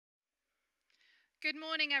Good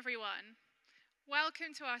morning, everyone.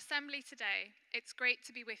 Welcome to our assembly today. It's great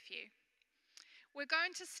to be with you. We're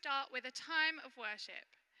going to start with a time of worship,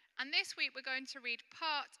 and this week we're going to read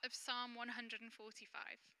part of Psalm 145.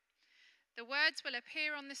 The words will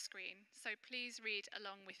appear on the screen, so please read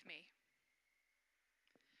along with me.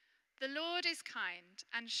 The Lord is kind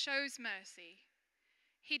and shows mercy.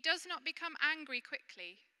 He does not become angry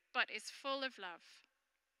quickly, but is full of love.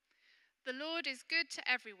 The Lord is good to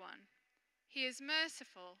everyone. He is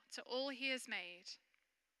merciful to all he has made.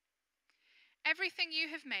 Everything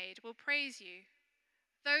you have made will praise you.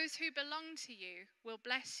 Those who belong to you will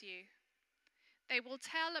bless you. They will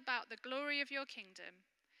tell about the glory of your kingdom.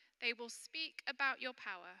 They will speak about your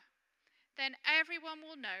power. Then everyone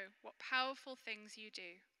will know what powerful things you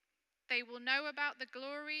do. They will know about the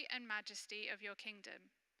glory and majesty of your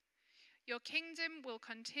kingdom. Your kingdom will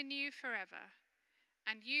continue forever,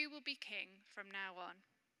 and you will be king from now on.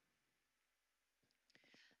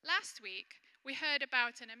 Last week, we heard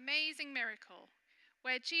about an amazing miracle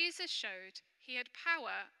where Jesus showed he had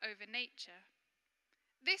power over nature.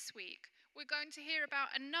 This week, we're going to hear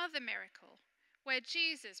about another miracle where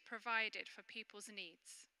Jesus provided for people's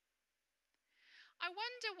needs. I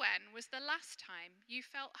wonder when was the last time you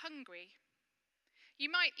felt hungry? You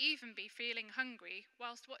might even be feeling hungry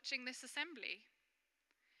whilst watching this assembly.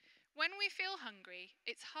 When we feel hungry,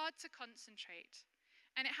 it's hard to concentrate,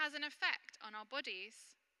 and it has an effect on our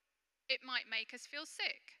bodies. It might make us feel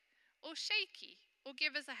sick, or shaky, or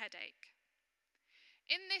give us a headache.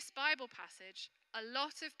 In this Bible passage, a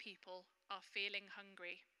lot of people are feeling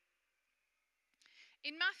hungry.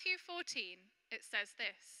 In Matthew 14, it says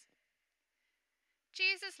this: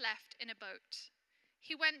 Jesus left in a boat.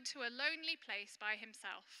 He went to a lonely place by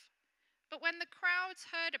himself. But when the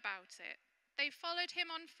crowds heard about it, they followed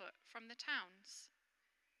him on foot from the towns.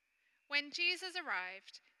 When Jesus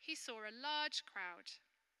arrived, he saw a large crowd.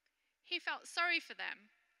 He felt sorry for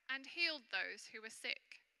them and healed those who were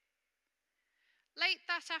sick. Late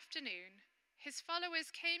that afternoon, his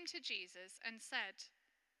followers came to Jesus and said,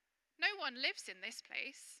 "No one lives in this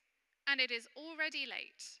place, and it is already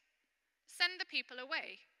late. Send the people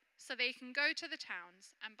away so they can go to the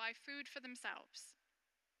towns and buy food for themselves."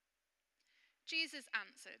 Jesus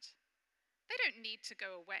answered, "They don't need to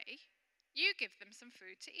go away. You give them some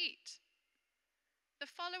food to eat." The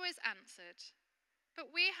followers answered,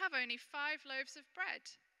 "But we have only 5 loaves of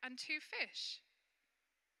bread and 2 fish."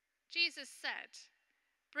 Jesus said,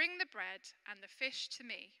 "Bring the bread and the fish to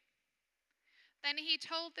me." Then he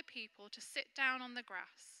told the people to sit down on the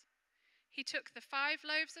grass. He took the 5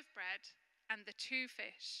 loaves of bread and the 2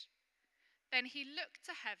 fish. Then he looked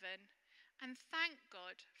to heaven and thanked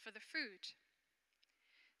God for the food.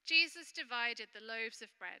 Jesus divided the loaves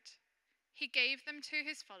of bread. He gave them to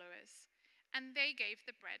his followers, and they gave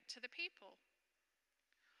the bread to the people.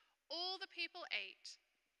 All the people ate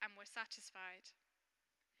and were satisfied.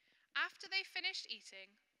 After they finished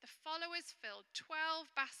eating, the followers filled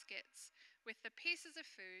 12 baskets with the pieces of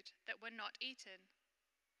food that were not eaten.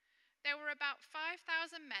 There were about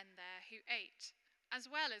 5,000 men there who ate, as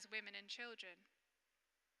well as women and children.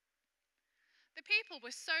 The people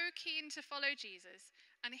were so keen to follow Jesus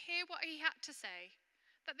and hear what he had to say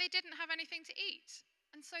that they didn't have anything to eat,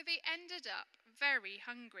 and so they ended up very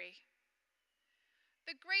hungry.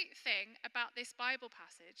 The great thing about this Bible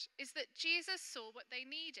passage is that Jesus saw what they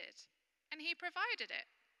needed, and he provided it.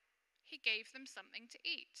 He gave them something to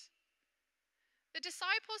eat. The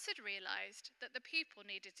disciples had realized that the people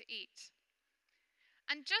needed to eat.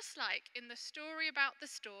 And just like in the story about the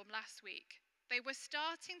storm last week, they were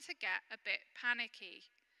starting to get a bit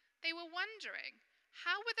panicky. They were wondering,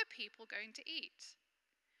 how were the people going to eat?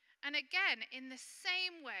 And again, in the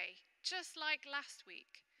same way, just like last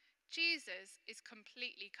week, Jesus is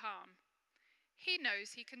completely calm. He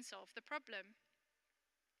knows he can solve the problem.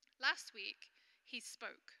 Last week, he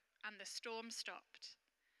spoke and the storm stopped.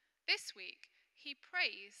 This week, he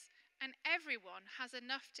prays and everyone has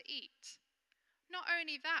enough to eat. Not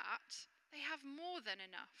only that, they have more than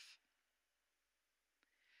enough.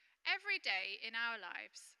 Every day in our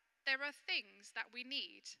lives, there are things that we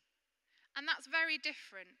need, and that's very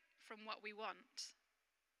different from what we want.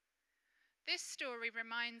 This story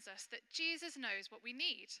reminds us that Jesus knows what we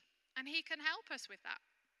need, and he can help us with that.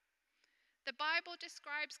 The Bible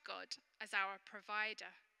describes God as our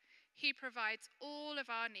provider. He provides all of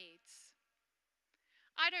our needs.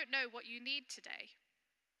 I don't know what you need today.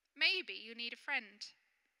 Maybe you need a friend.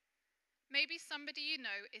 Maybe somebody you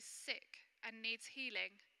know is sick and needs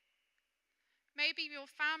healing. Maybe your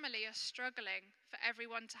family are struggling for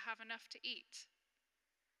everyone to have enough to eat.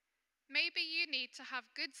 Maybe you need to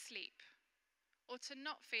have good sleep or to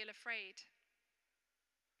not feel afraid.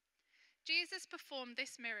 Jesus performed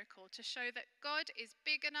this miracle to show that God is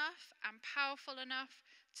big enough and powerful enough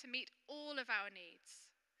to meet all of our needs.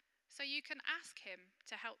 So you can ask him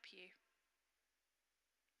to help you.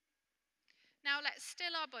 Now let's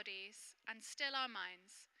still our bodies and still our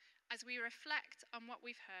minds as we reflect on what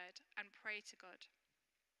we've heard and pray to God.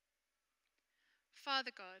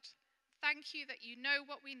 Father God, thank you that you know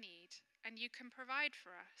what we need and you can provide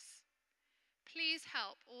for us. Please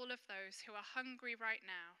help all of those who are hungry right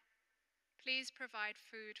now. Please provide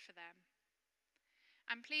food for them.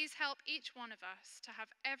 And please help each one of us to have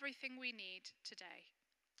everything we need today.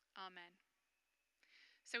 Amen.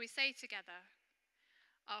 So we say together,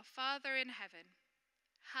 Our Father in heaven,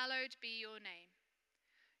 hallowed be your name.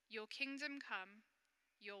 Your kingdom come,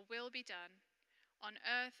 your will be done, on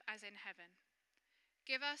earth as in heaven.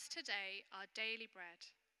 Give us today our daily bread.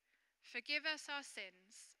 Forgive us our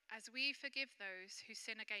sins, as we forgive those who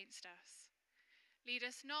sin against us. Lead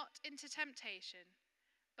us not into temptation,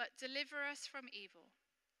 but deliver us from evil.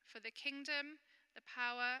 For the kingdom, the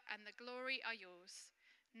power, and the glory are yours,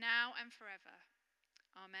 now and forever.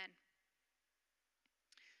 Amen.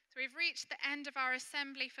 So we've reached the end of our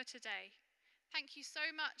assembly for today. Thank you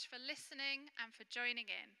so much for listening and for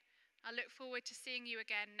joining in. I look forward to seeing you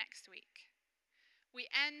again next week.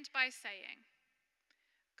 We end by saying,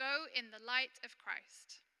 Go in the light of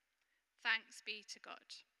Christ. Thanks be to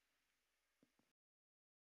God.